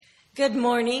Good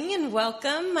morning and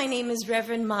welcome. My name is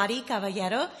Reverend Mari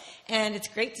Caballero, and it's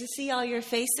great to see all your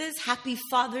faces. Happy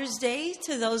Father's Day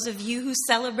to those of you who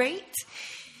celebrate.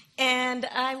 And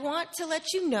I want to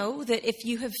let you know that if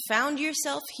you have found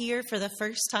yourself here for the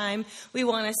first time, we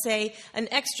want to say an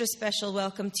extra special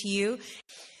welcome to you.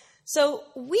 So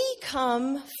we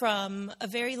come from a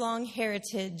very long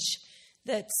heritage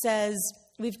that says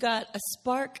we've got a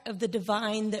spark of the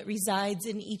divine that resides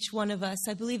in each one of us.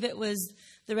 I believe it was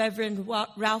the Reverend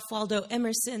Ralph Waldo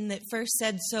Emerson that first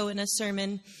said so in a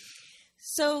sermon.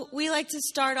 So we like to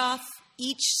start off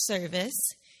each service,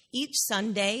 each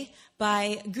Sunday,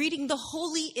 by greeting the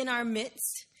holy in our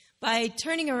midst, by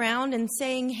turning around and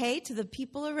saying hey to the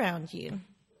people around you.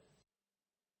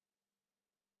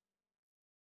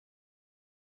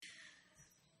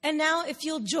 And now, if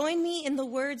you'll join me in the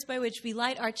words by which we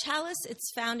light our chalice,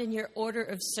 it's found in your order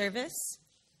of service.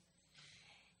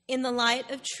 In the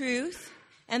light of truth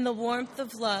and the warmth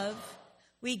of love,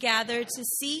 we gather to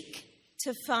seek,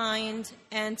 to find,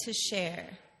 and to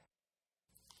share.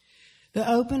 The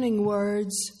opening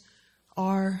words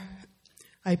are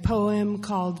a poem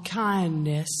called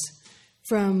Kindness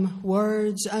from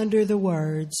Words Under the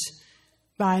Words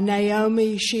by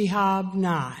Naomi Shihab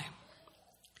Nye.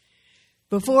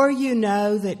 Before you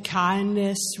know that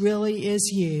kindness really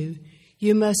is you,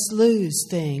 you must lose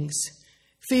things.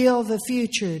 Feel the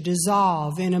future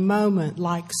dissolve in a moment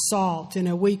like salt in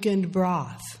a weakened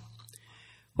broth.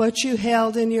 What you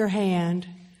held in your hand,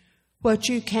 what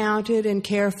you counted and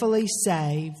carefully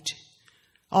saved,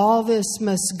 all this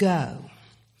must go.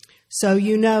 So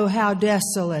you know how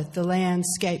desolate the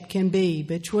landscape can be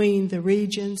between the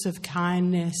regions of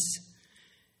kindness.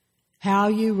 How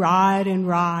you ride and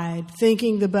ride,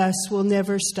 thinking the bus will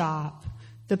never stop.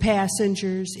 The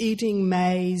passengers eating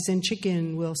maize and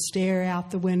chicken will stare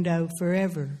out the window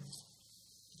forever.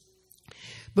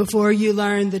 Before you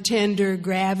learn the tender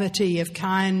gravity of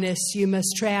kindness, you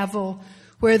must travel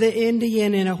where the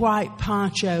Indian in a white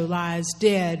poncho lies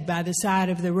dead by the side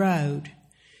of the road.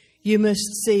 You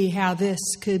must see how this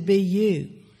could be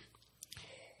you.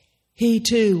 He,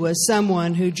 too, was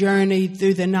someone who journeyed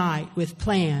through the night with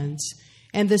plans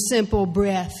and the simple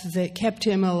breath that kept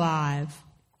him alive.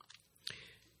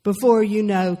 Before you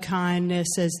know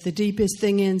kindness as the deepest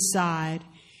thing inside,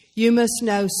 you must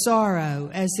know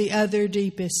sorrow as the other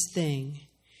deepest thing.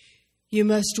 You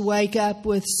must wake up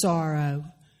with sorrow.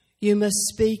 You must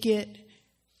speak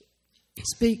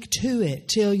to it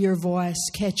till your voice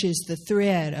catches the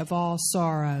thread of all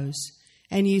sorrows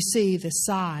and you see the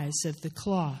size of the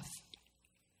cloth.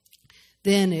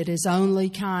 Then it is only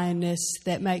kindness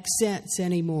that makes sense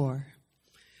anymore.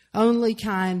 Only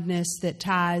kindness that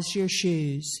ties your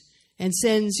shoes and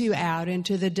sends you out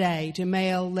into the day to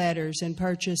mail letters and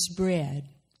purchase bread.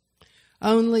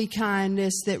 Only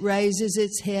kindness that raises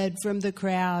its head from the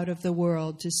crowd of the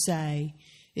world to say,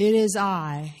 "It is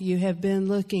I you have been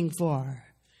looking for,"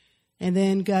 and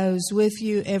then goes with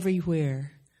you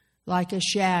everywhere like a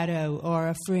shadow or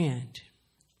a friend.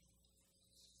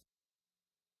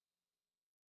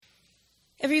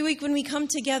 Every week when we come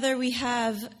together, we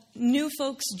have new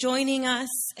folks joining us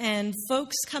and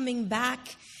folks coming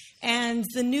back. And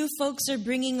the new folks are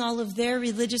bringing all of their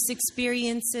religious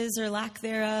experiences or lack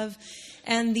thereof.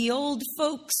 And the old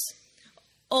folks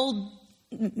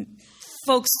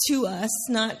to us,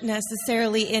 not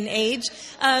necessarily in age,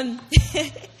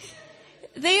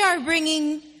 they are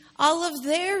bringing all of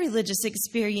their religious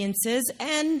experiences.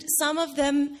 And some of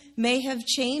them may have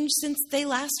changed since they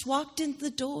last walked in the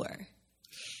door.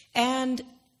 And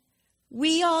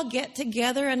we all get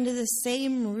together under the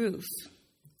same roof.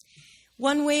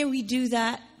 One way we do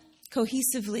that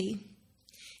cohesively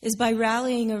is by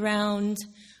rallying around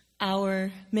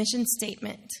our mission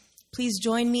statement. Please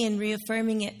join me in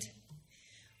reaffirming it.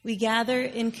 We gather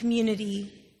in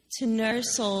community to nourish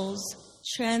souls,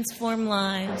 transform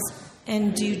lives,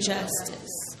 and do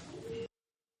justice.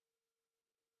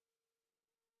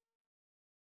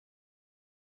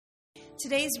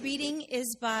 Today's reading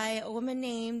is by a woman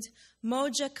named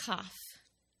Moja Kaf.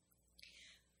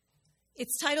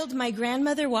 It's titled, "My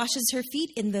Grandmother Washes Her Feet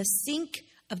in the Sink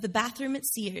of the Bathroom at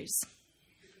Sears."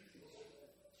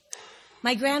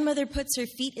 My grandmother puts her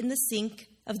feet in the sink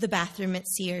of the bathroom at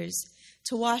Sears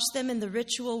to wash them in the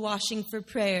ritual washing for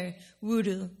prayer,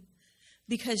 wudu,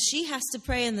 because she has to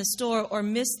pray in the store or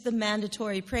miss the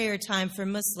mandatory prayer time for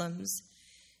Muslims.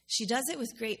 She does it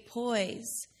with great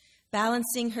poise,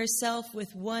 balancing herself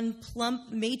with one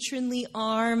plump matronly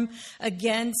arm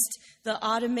against the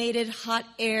automated hot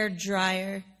air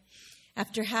dryer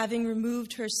after having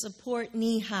removed her support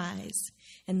knee highs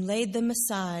and laid them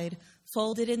aside,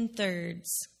 folded in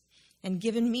thirds. and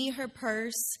given me her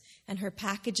purse and her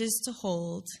packages to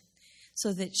hold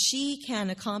so that she can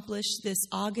accomplish this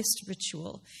August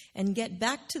ritual and get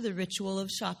back to the ritual of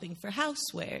shopping for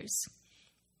housewares.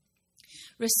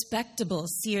 Respectable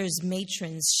Sears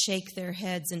matrons shake their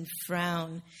heads and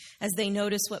frown as they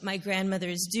notice what my grandmother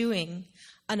is doing,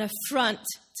 an affront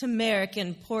to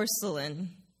American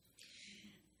porcelain,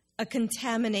 a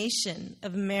contamination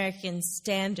of American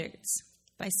standards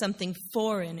by something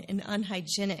foreign and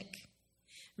unhygienic,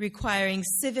 requiring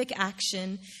civic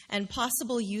action and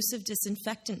possible use of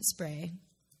disinfectant spray.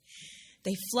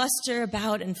 They fluster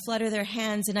about and flutter their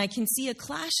hands, and I can see a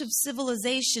clash of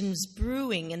civilizations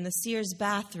brewing in the Sears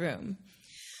bathroom.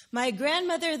 My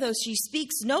grandmother, though she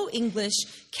speaks no English,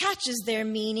 catches their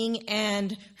meaning,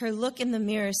 and her look in the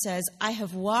mirror says, "I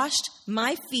have washed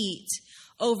my feet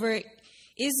over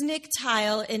Iznik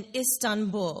tile in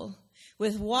Istanbul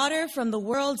with water from the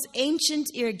world's ancient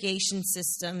irrigation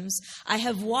systems. I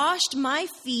have washed my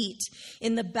feet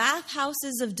in the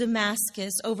bathhouses of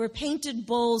Damascus over painted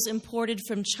bowls imported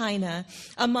from China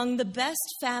among the best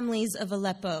families of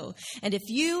Aleppo. And if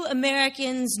you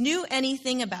Americans knew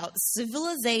anything about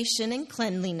civilization and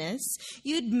cleanliness,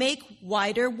 you'd make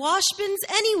wider washbins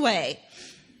anyway."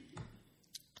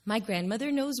 My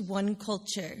grandmother knows one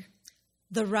culture,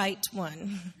 the right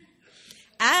one,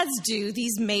 as do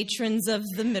these matrons of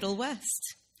the Middle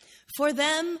West. For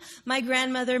them, my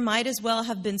grandmother might as well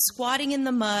have been squatting in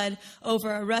the mud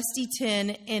over a rusty tin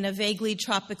in a vaguely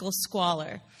tropical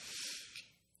squalor.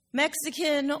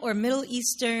 Mexican or Middle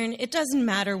Eastern, it doesn't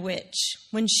matter which.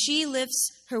 When she lifts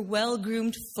her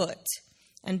well-groomed foot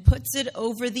and puts it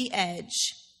over the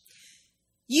edge,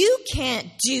 "You can't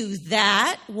do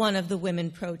that," one of the women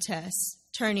protests,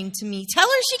 turning to me. "Tell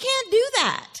her she can't do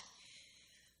that."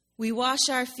 "We wash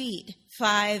our feet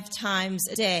 5 times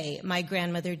a day," my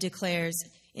grandmother declares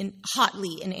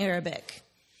hotly in Arabic.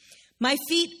 "My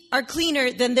feet are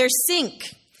cleaner than their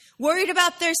sink." Worried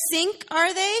about their sink,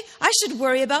 are they? I should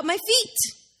worry about my feet.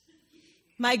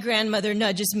 My grandmother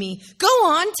nudges me. "Go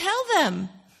on, tell them."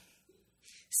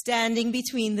 Standing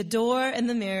between the door and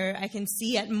the mirror, I can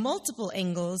see at multiple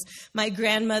angles my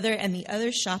grandmother and the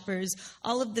other shoppers,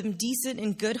 all of them decent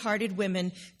and good-hearted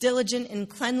women, diligent in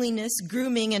cleanliness,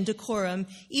 grooming, and decorum.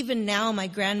 Even now, my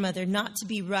grandmother, not to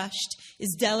be rushed,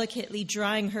 is delicately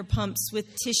drying her pumps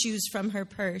with tissues from her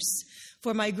purse.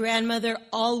 For my grandmother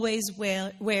always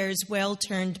wears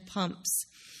well-turned pumps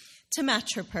to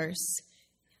match her purse.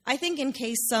 I think in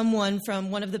case someone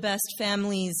from one of the best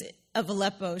families of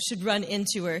Aleppo should run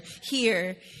into her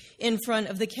here in front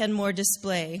of the Kenmore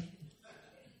display.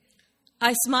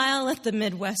 I smile at the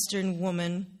Midwestern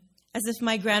woman as if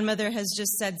my grandmother has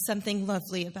just said something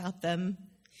lovely about them.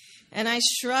 And I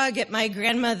shrug at my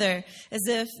grandmother as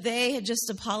if they had just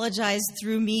apologized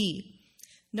through me.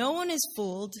 No one is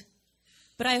fooled,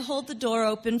 but I hold the door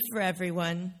open for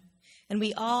everyone, and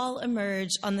we all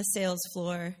emerge on the sales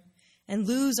floor and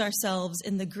lose ourselves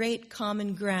in the great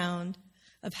common ground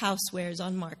of housewares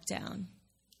on markdown.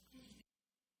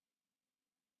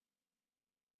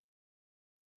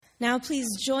 Now please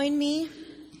join me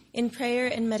in prayer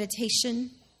and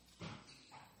meditation.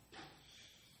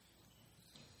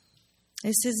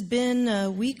 This has been a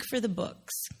week for the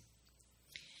books.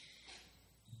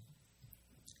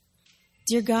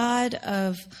 Dear God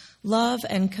of love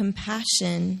and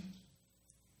compassion,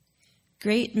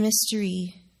 great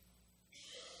mystery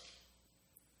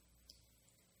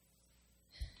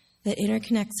that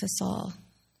interconnects us all,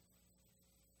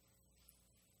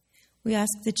 we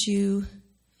ask that you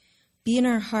be in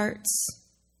our hearts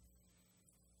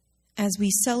as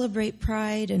we celebrate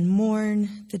Pride and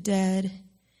mourn the dead,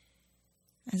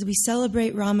 as we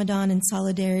celebrate Ramadan in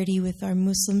solidarity with our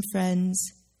Muslim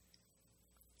friends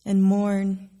and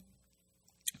mourn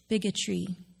bigotry.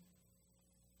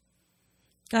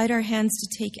 Guide our hands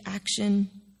to take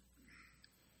action.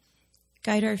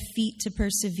 Guide our feet to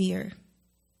persevere.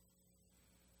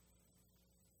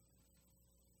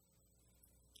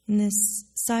 In this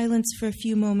silence for a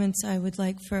few moments, I would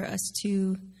like for us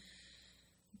to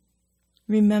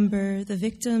remember the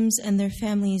victims and their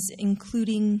families,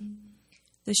 including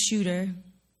the shooter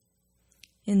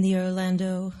in the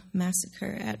Orlando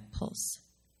massacre at Pulse.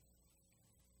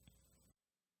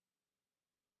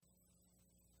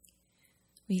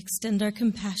 We extend our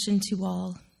compassion to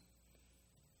all.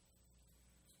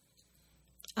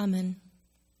 Amen.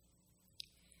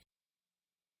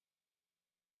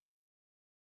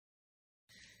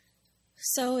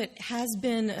 So it has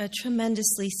been a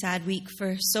tremendously sad week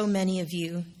for so many of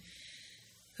you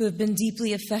who have been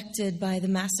deeply affected by the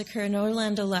massacre in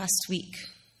Orlando last week.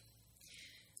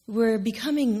 We're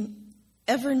becoming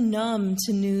ever numb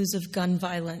to news of gun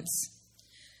violence.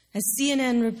 As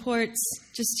CNN reports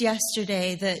just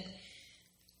yesterday that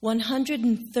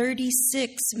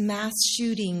 136 mass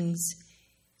shootings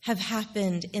have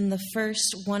happened in the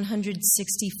first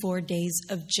 164 days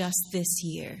of just this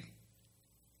year.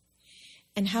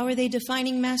 And how are they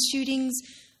defining mass shootings?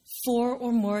 4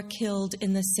 or more killed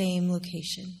in the same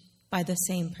location by the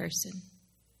same person.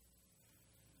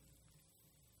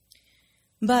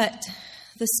 But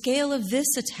the scale of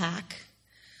this attack,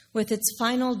 with its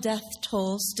final death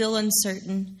toll still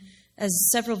uncertain,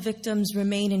 as several victims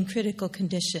remain in critical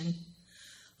condition,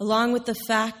 along with the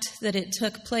fact that it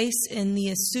took place in the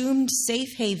assumed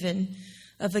safe haven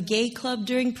of a gay club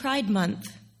during Pride Month,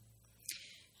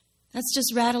 that's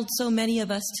just rattled so many of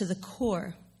us to the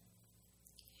core.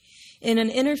 In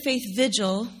an interfaith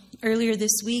vigil earlier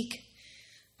this week,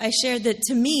 I shared that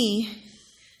to me,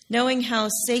 knowing how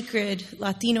sacred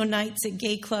Latino nights at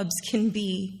gay clubs can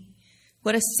be,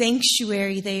 what a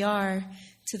sanctuary they are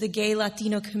to the gay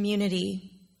Latino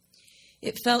community,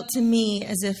 it felt to me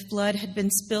as if blood had been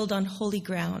spilled on holy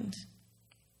ground.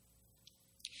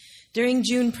 During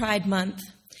June Pride Month,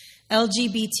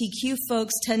 LGBTQ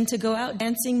folks tend to go out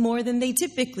dancing more than they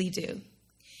typically do.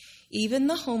 Even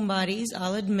the homebodies,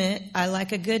 I'll admit, I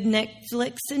like a good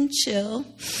Netflix and chill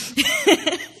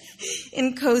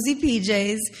in cozy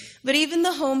PJs, but even the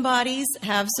homebodies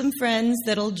have some friends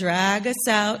that'll drag us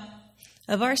out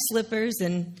of our slippers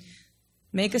and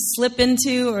make us slip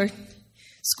into or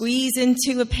squeeze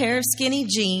into a pair of skinny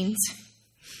jeans.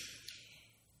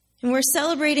 And we're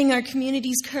celebrating our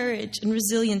community's courage and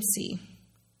resiliency.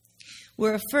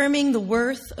 We're affirming the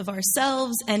worth of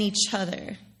ourselves and each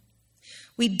other.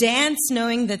 We dance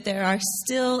knowing that there are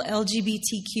still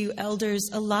LGBTQ elders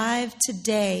alive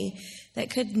today that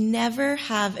could never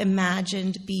have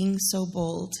imagined being so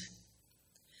bold.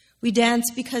 We dance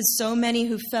because so many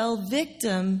who fell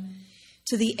victim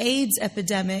to the AIDS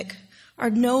epidemic are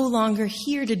no longer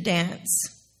here to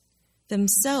dance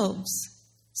themselves,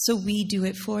 so we do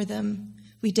it for them.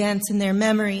 We dance in their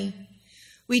memory.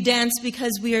 We dance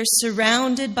because we are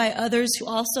surrounded by others who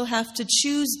also have to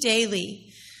choose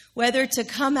daily whether to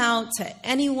come out to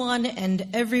anyone and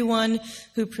everyone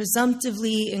who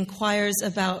presumptively inquires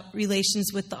about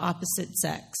relations with the opposite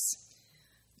sex.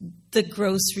 The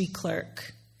grocery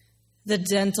clerk, the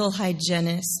dental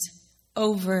hygienist,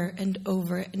 over and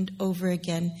over and over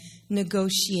again,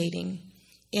 negotiating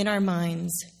in our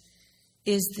minds,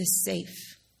 is this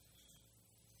safe?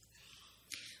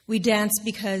 We dance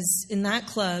because in that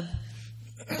club,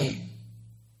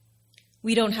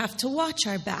 we don't have to watch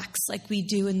our backs like we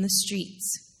do in the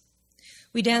streets.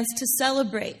 We dance to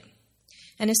celebrate,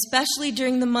 and especially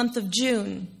during the month of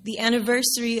June, the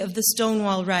anniversary of the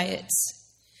Stonewall riots.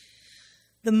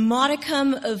 The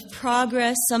modicum of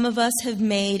progress some of us have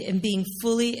made in being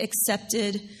fully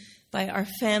accepted by our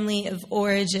family of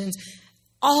origins,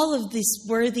 all of this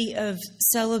worthy of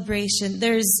celebration.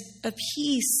 There's a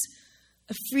peace,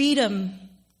 a freedom,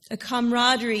 a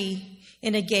camaraderie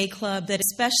in a gay club that,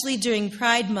 especially during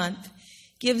Pride Month,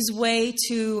 gives way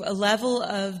to a level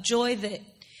of joy that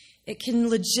it can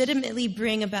legitimately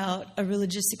bring about a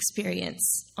religious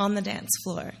experience on the dance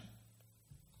floor.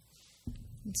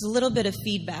 It's a little bit of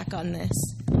feedback on this.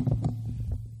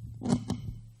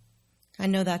 I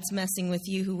know that's messing with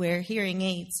you who wear hearing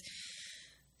aids.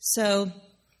 So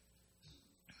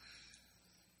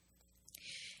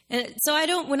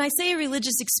when I say a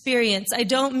religious experience, I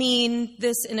don't mean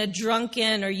this in a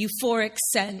drunken or euphoric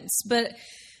sense, but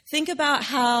think about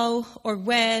how or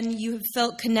when you have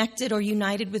felt connected or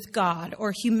united with God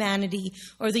or humanity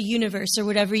or the universe or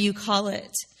whatever you call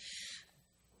it.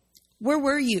 Where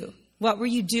were you? What were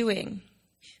you doing?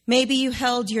 Maybe you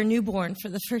held your newborn for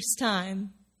the first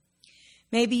time.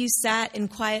 Maybe you sat in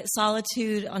quiet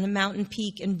solitude on a mountain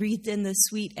peak and breathed in the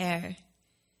sweet air.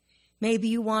 Maybe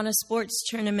you won a sports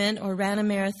tournament or ran a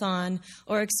marathon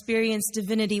or experienced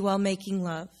divinity while making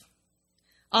love.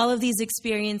 All of these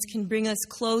experiences can bring us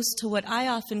close to what I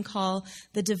often call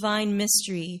the divine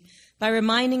mystery by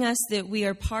reminding us that we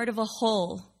are part of a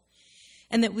whole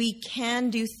and that we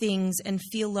can do things and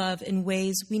feel love in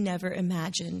ways we never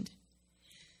imagined.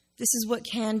 This is what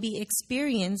can be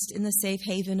experienced in the safe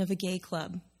haven of a gay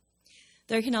club.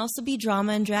 There can also be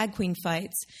drama and drag queen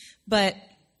fights, but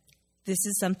this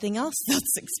is something else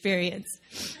that's experienced.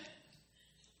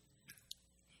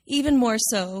 Even more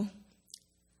so,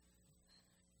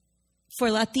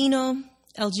 for Latino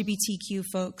LGBTQ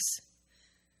folks,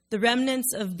 the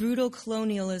remnants of brutal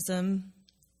colonialism,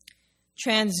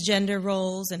 transgender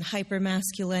roles, and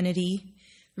hypermasculinity,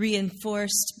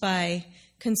 reinforced by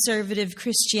conservative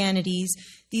Christianities,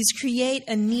 these create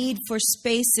a need for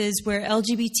spaces where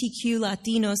LGBTQ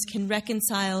Latinos can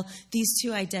reconcile these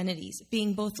two identities,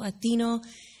 being both Latino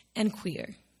and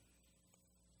queer.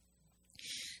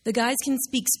 The guys can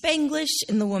speak Spanglish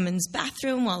in the women's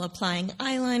bathroom while applying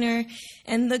eyeliner,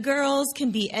 and the girls can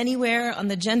be anywhere on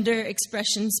the gender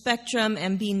expression spectrum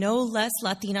and be no less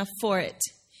Latina for it.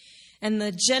 And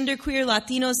the genderqueer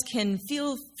Latinos can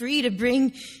feel free to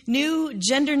bring new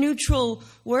gender-neutral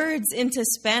words into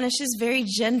Spanish's very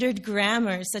gendered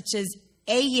grammar, such as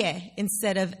ella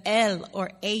instead of él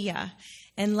or ella,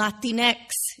 and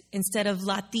Latinx instead of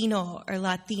Latino or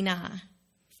Latina.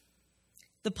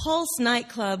 The Pulse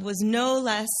nightclub was no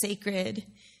less sacred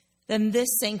than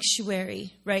this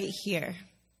sanctuary right here,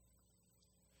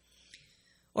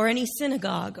 or any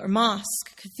synagogue or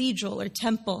mosque, cathedral or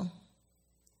temple.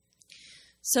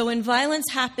 So when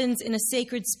violence happens in a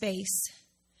sacred space,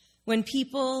 when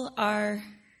people are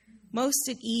most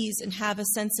at ease and have a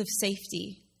sense of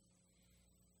safety,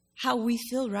 how we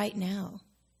feel right now,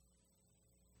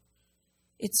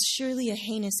 it's surely a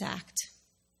heinous act.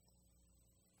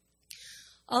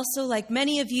 Also, like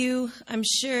many of you, I'm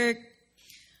sure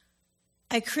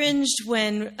I cringed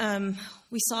when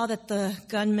we saw that the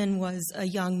gunman was a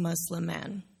young Muslim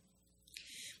man.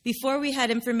 Before we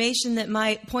had information that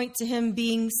might point to him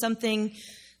being something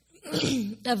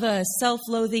of a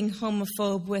self-loathing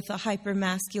homophobe with a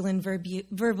hyper-masculine,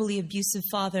 verbally abusive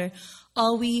father,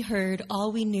 all we heard,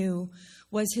 all we knew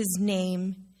was his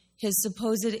name, his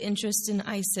supposed interest in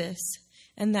ISIS,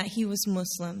 and that he was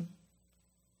Muslim.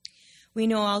 We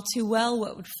know all too well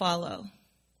what would follow.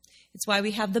 It's why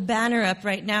we have the banner up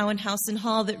right now in House and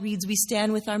Hall that reads, "We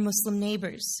stand with our Muslim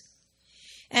neighbors."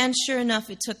 And sure enough,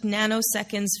 it took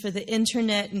nanoseconds for the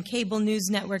internet and cable news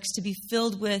networks to be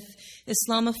filled with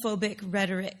Islamophobic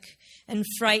rhetoric and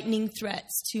frightening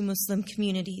threats to Muslim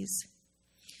communities.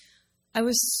 I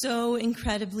was so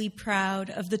incredibly proud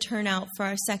of the turnout for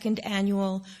our second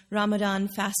annual Ramadan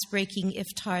fast-breaking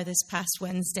iftar this past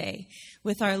Wednesday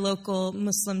with our local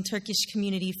Muslim Turkish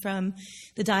community from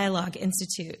the Dialogue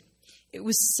Institute. It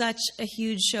was such a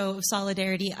huge show of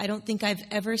solidarity. I don't think I've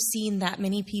ever seen that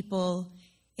many people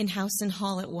in House and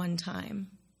Hall at one time.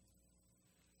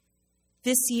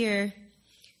 This year,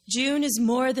 June is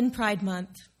more than Pride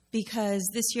Month, because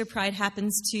this year Pride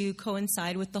happens to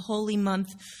coincide with the holy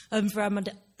month of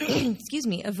Ramadan,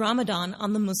 of Ramadan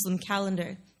on the Muslim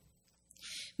calendar.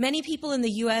 Many people in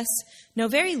the U.S. know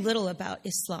very little about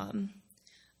Islam.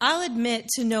 I'll admit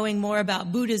to knowing more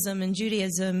about Buddhism and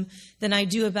Judaism than I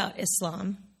do about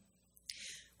Islam.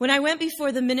 When I went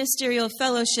before the Ministerial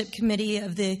Fellowship Committee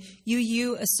of the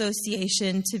UU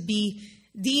Association to be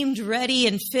deemed ready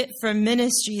and fit for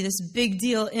ministry, this big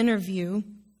deal interview,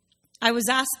 I was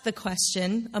asked the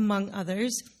question, among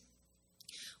others,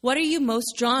 what are you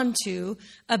most drawn to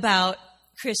about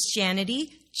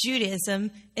Christianity,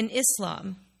 Judaism, and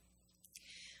Islam?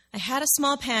 I had a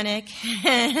small panic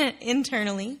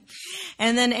internally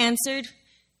and then answered,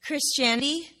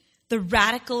 Christianity, the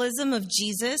radicalism of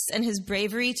Jesus and his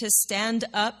bravery to stand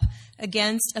up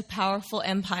against a powerful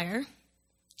empire.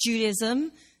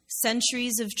 Judaism,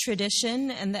 centuries of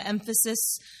tradition and the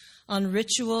emphasis on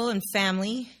ritual and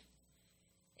family.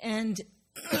 And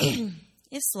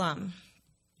Islam,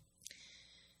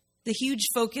 the huge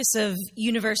focus of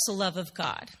universal love of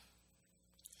God.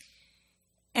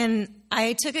 And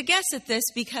I took a guess at this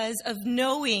because of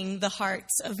knowing the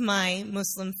hearts of my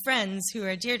Muslim friends who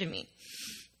are dear to me.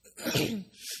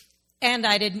 And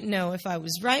I didn't know if I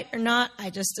was right or not. I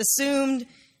just assumed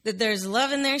that there's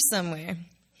love in there somewhere.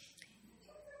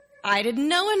 I didn't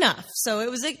know enough. So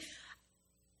it was like,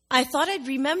 I thought I'd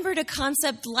remembered a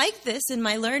concept like this in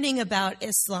my learning about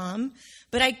Islam,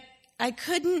 but I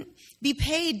couldn't be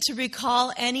paid to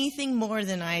recall anything more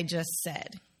than I just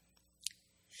said.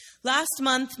 Last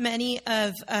month, one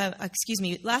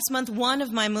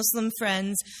of my Muslim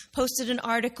friends posted an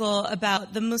article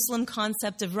about the Muslim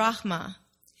concept of rahma.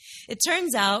 It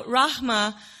turns out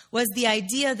rahma was the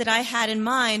idea that I had in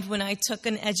mind when I took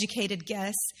an educated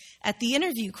guess at the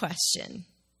interview question.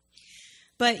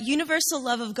 But universal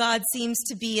love of God seems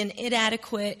to be an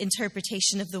inadequate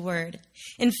interpretation of the word.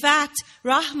 In fact,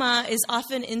 rahma is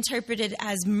often interpreted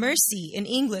as mercy in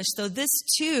English, though this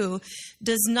too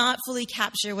does not fully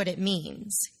capture what it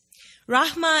means.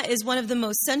 Rahma is one of the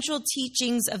most central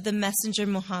teachings of the messenger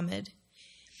Muhammad.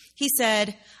 He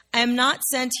said, I am not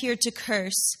sent here to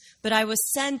curse, but I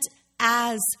was sent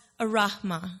as a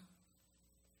rahma.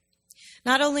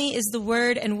 Not only is the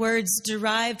word and words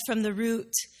derived from the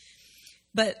root,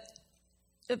 not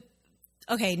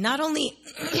only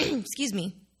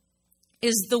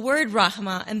is the word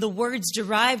Rahma and the words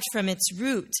derived from its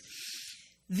root,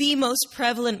 the most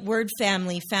prevalent word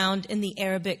family found in the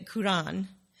Arabic Quran,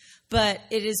 but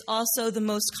it is also the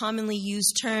most commonly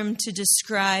used term to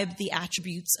describe the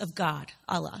attributes of God,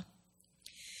 Allah.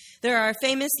 There are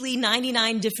famously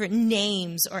 99 different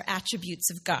names or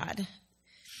attributes of God.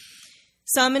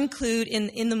 Some include,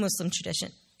 in the Muslim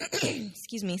tradition,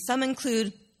 some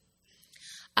include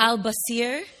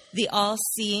Al-Basir, the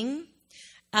all-seeing,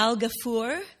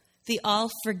 Al-Ghafur, the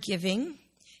all-forgiving,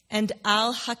 and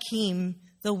Al-Hakim,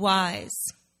 the wise.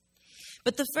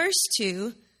 But the first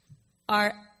two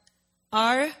are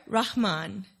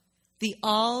Ar-Rahman, the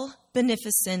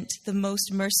all-beneficent, the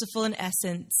most merciful in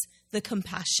essence, the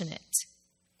compassionate,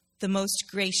 the most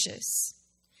gracious,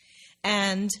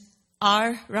 and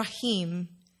Ar-Rahim,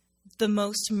 the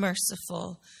most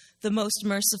merciful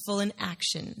in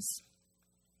actions.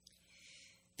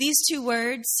 These two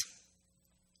words,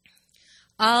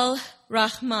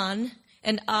 Al-Rahman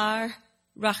and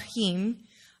Ar-Rahim,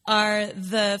 are in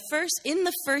the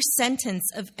first sentence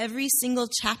of every single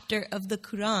chapter of the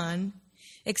Quran,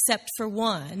 except for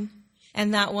one,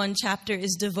 and that one chapter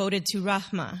is devoted to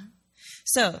Rahma.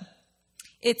 So,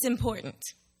 it's important.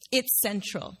 It's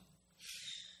central.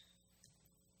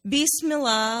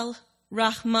 Bismillah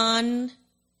Rahman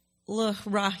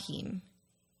Rahim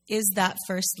is that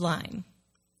first line.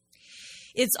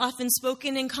 It's often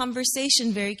spoken in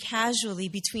conversation very casually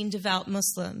between devout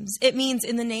Muslims. It means,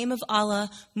 in the name of Allah,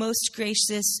 most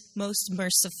gracious, most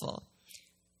merciful.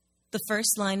 The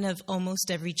first line of almost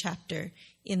every chapter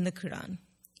in the Quran.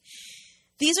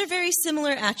 These are very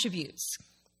similar attributes.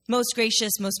 Most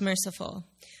gracious, most merciful.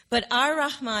 But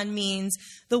Ar-Rahman means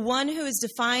the one who is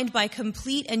defined by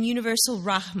complete and universal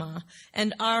Rahmah,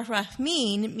 and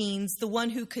Ar-Rahmin means the one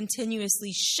who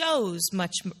continuously shows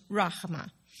much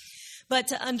Rahmah. But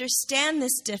to understand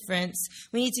this difference,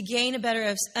 we need to gain a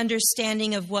better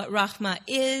understanding of what Rahmah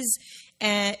is,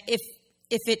 if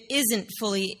it isn't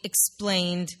fully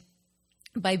explained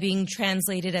by being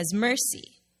translated as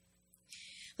mercy.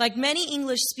 Like many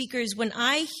English speakers, when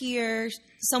I hear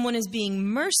someone is being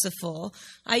merciful,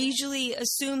 I usually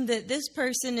assume that this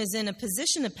person is in a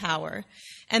position of power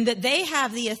and that they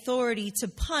have the authority to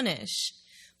punish,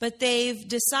 but they've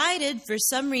decided for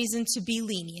some reason to be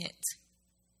lenient.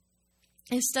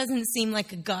 This doesn't seem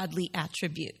like a godly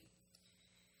attribute.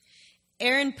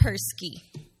 Aaron Persky,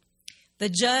 the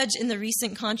judge in the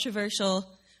recent controversial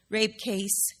rape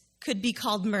case, could be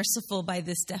called merciful by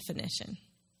this definition,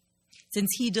 since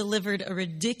he delivered a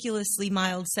ridiculously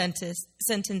mild sentence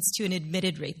to an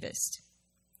admitted rapist.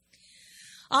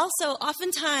 Also,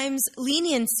 oftentimes,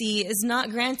 leniency is not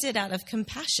granted out of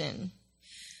compassion.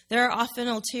 There are often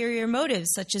ulterior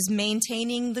motives, such as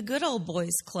maintaining the good old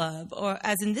boys club, or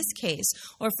as in this case,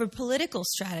 or for political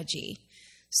strategy.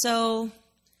 So,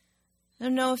 I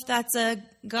don't know if that's a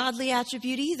godly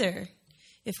attribute either,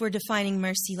 if we're defining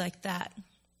mercy like that.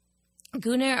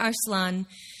 Gunnar Arslan,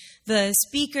 the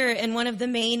speaker and one of the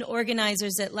main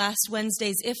organizers at last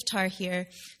Wednesday's iftar here,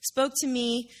 spoke to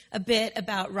me a bit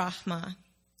about Rahmah.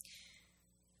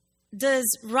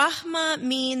 Does Rahmah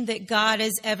mean that God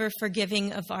is ever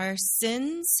forgiving of our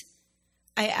sins?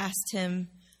 I asked him.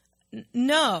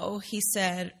 No, he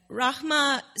said.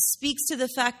 Rahmah speaks to the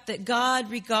fact that God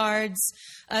regards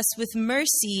us with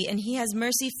mercy, and he has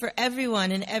mercy for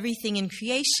everyone and everything in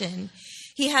creation.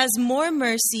 He has more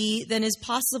mercy than is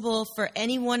possible for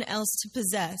anyone else to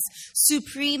possess.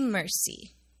 Supreme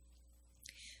mercy.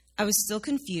 I was still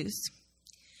confused.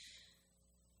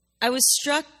 I was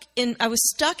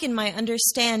stuck in my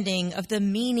understanding of the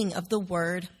meaning of the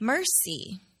word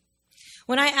mercy.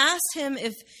 When I asked him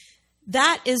if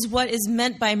that is what is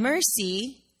meant by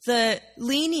mercy, the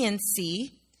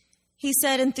leniency, he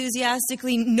said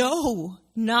enthusiastically, no,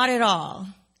 not at all.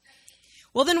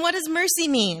 Well, then what does mercy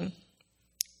mean?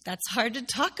 That's hard to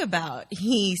talk about,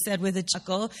 he said with a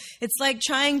chuckle. It's like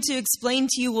trying to explain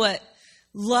to you what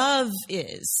love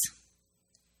is.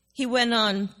 He went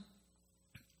on,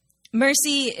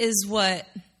 mercy is what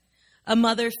a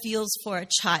mother feels for a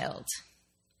child.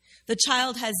 The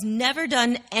child has never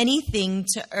done anything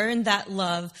to earn that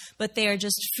love, but they are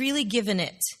just freely given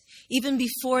it, even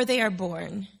before they are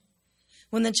born.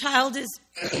 When the child is,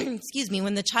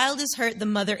 when the child is hurt, the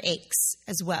mother aches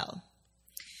as well.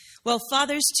 Well,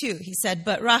 fathers too, he said,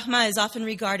 but Rahmah is often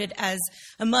regarded as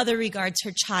a mother regards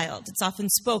her child. It's often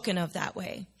spoken of that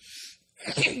way.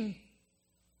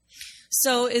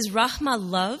 So is Rahmah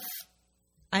love?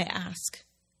 I ask.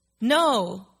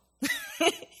 No.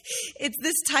 It's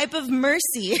this type of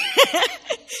mercy.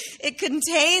 It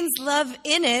contains love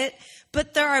in it,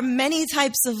 but there are many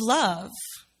types of love.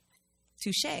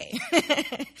 Touché.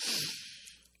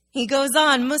 He goes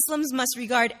on, Muslims must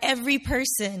regard every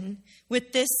person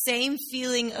with this same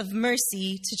feeling of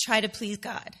mercy to try to please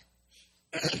God.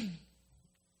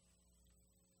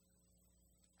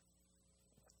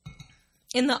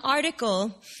 In the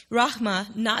article,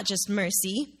 Rahma, not just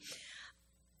mercy,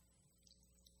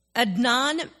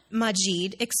 Adnan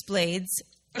Majid explains,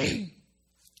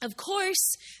 of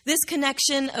course, this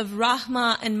connection of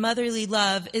Rahma and motherly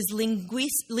love is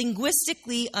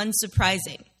linguistically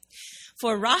unsurprising.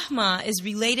 For Rahma is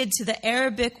related to the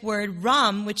Arabic word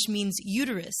Ram, which means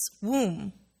uterus,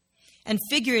 womb, and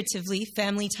figuratively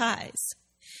family ties.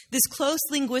 This close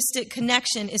linguistic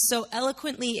connection is so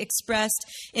eloquently expressed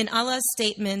in Allah's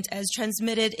statement as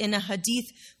transmitted in a hadith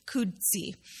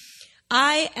Qudsi.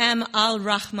 I am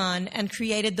Al-Rahman and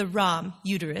created the Ram,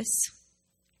 uterus,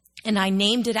 and I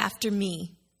named it after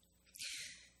me.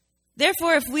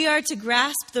 Therefore, if we are to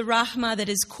grasp the Rahma that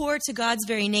is core to God's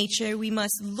very nature, we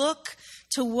must look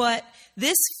to what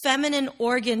this feminine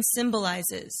organ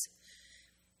symbolizes.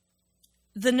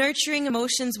 The nurturing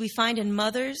emotions we find in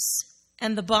mothers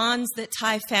and the bonds that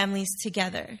tie families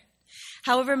together.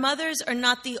 However, mothers are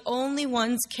not the only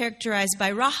ones characterized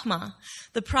by Rahma.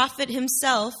 The Prophet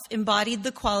himself embodied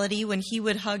the quality when he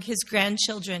would hug his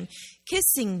grandchildren,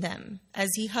 kissing them as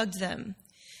he hugged them.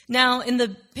 Now, in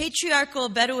the patriarchal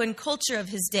Bedouin culture of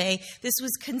his day, this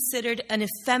was considered an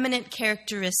effeminate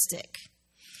characteristic.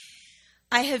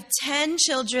 I have 10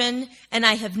 children, and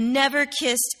I have never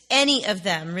kissed any of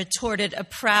them, retorted a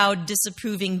proud,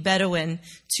 disapproving Bedouin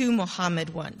to Muhammad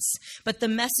once. But the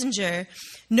messenger,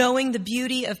 knowing the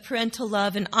beauty of parental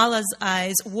love in Allah's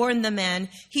eyes, warned the man,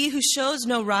 he who shows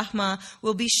no rahmah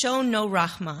will be shown no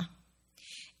rahmah.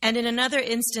 And in another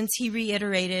instance, he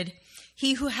reiterated,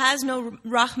 he who has no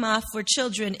rahmah for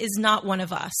children is not one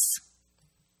of us.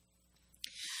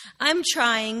 I'm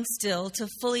trying still to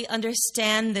fully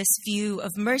understand this view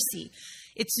of mercy.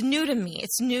 It's new to me.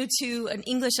 It's new to an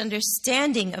English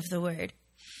understanding of the word.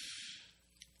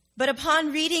 But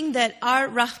upon reading that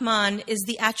Ar-Rahman is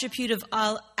the attribute of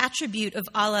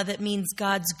Allah that means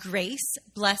God's grace,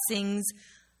 blessings,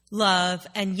 love,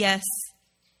 and yes,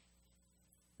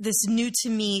 this new to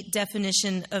me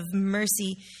definition of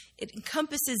mercy, it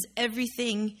encompasses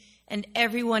everything and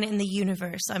everyone in the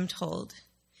universe, I'm told.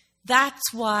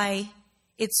 That's why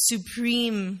it's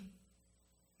supreme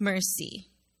mercy.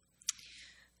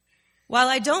 While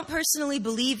I don't personally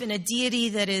believe in a deity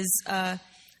that is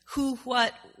who,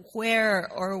 what,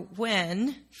 where, or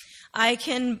when, I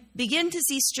can begin to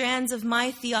see strands of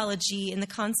my theology in the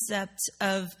concept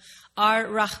of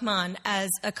Ar-Rahman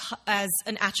as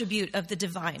an attribute of the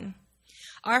divine.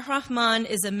 Ar-Rahman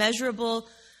is a measurable,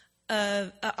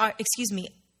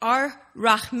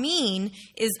 Ar-Rahmin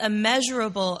is a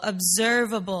measurable,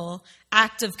 observable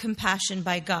act of compassion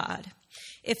by God.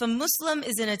 If a Muslim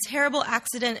is in a terrible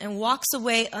accident and walks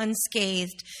away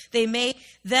unscathed, they may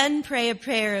then pray a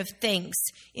prayer of thanks,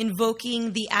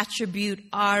 invoking the attribute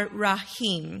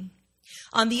Ar-Rahim.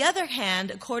 On the other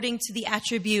hand, according to the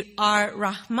attribute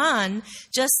Ar-Rahman,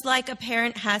 just like a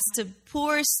parent has to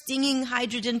pour stinging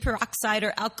hydrogen peroxide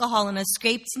or alcohol on a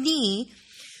scraped knee,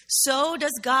 so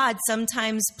does God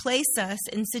sometimes place us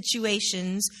in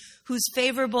situations whose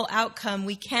favorable outcome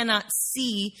we cannot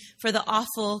see for the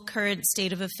awful current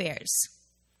state of affairs.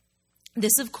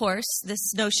 This, of course,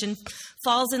 this notion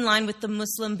falls in line with the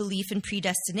Muslim belief in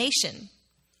predestination.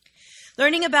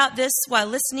 Learning about this while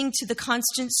listening to the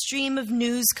constant stream of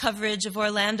news coverage of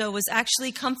Orlando was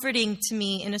actually comforting to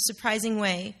me in a surprising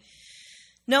way.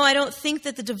 No, I don't think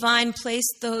that the divine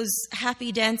placed those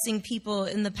happy dancing people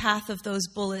in the path of those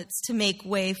bullets to make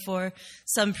way for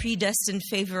some predestined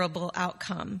favorable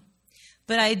outcome.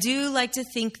 But I do like to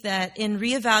think that in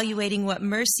reevaluating what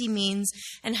mercy means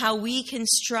and how we can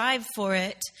strive for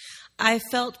it, I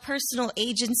felt personal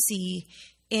agency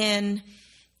in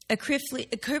a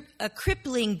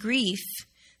crippling grief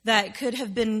that could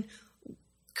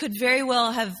very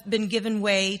well have been given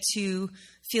way to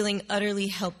feeling utterly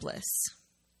helpless.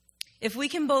 If we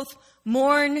can both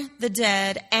mourn the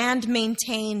dead and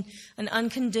maintain an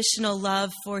unconditional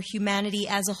love for humanity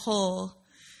as a whole,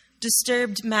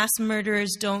 disturbed mass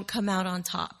murderers don't come out on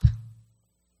top.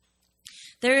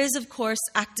 There is, of course,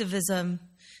 activism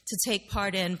to take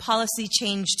part in, policy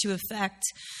change to effect,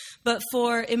 but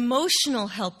for emotional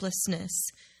helplessness,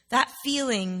 that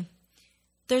feeling,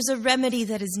 there's a remedy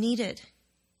that is needed.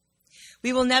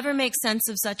 We will never make sense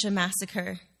of such a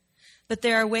massacre. But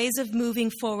there are ways of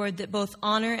moving forward that both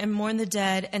honor and mourn the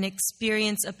dead and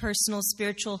experience a personal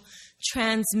spiritual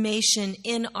transformation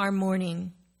in our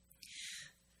mourning.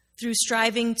 Through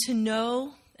striving to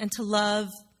know and to love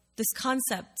this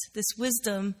concept, this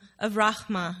wisdom of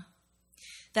Rahma,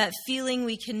 that feeling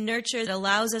we can nurture that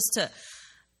allows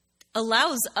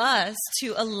us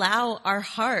to allow our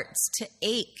hearts to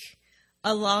ache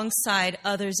alongside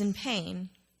others in pain.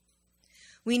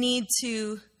 We need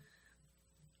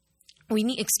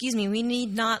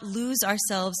not lose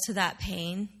ourselves to that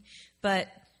pain, but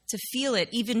to feel it,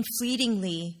 even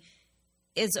fleetingly,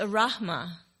 is a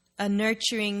rahma, a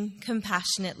nurturing,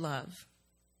 compassionate love.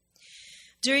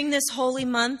 During this holy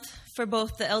month for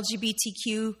both the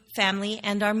LGBTQ family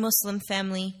and our Muslim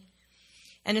family,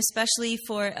 and especially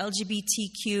for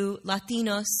LGBTQ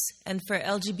Latinos and for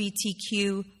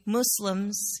LGBTQ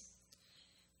Muslims,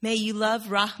 may you love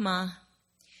Rahma,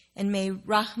 and may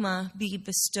Rahma be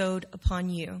bestowed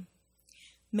upon you.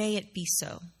 May it be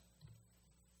so.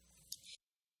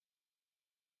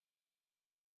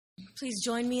 Please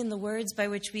join me in the words by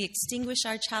which we extinguish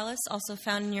our chalice, also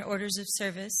found in your orders of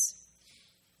service.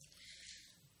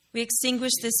 We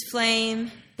extinguish this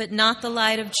flame, but not the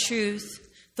light of truth,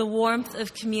 the warmth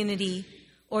of community,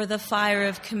 or the fire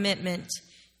of commitment.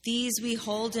 These we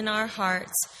hold in our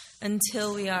hearts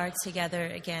until we are together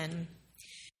again.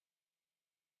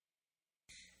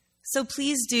 So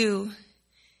please do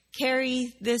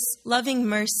carry this loving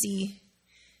mercy,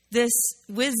 this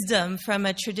wisdom from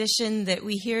a tradition that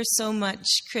we hear so much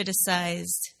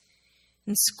criticized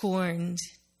and scorned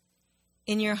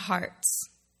in your hearts.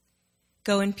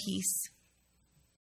 Go in peace.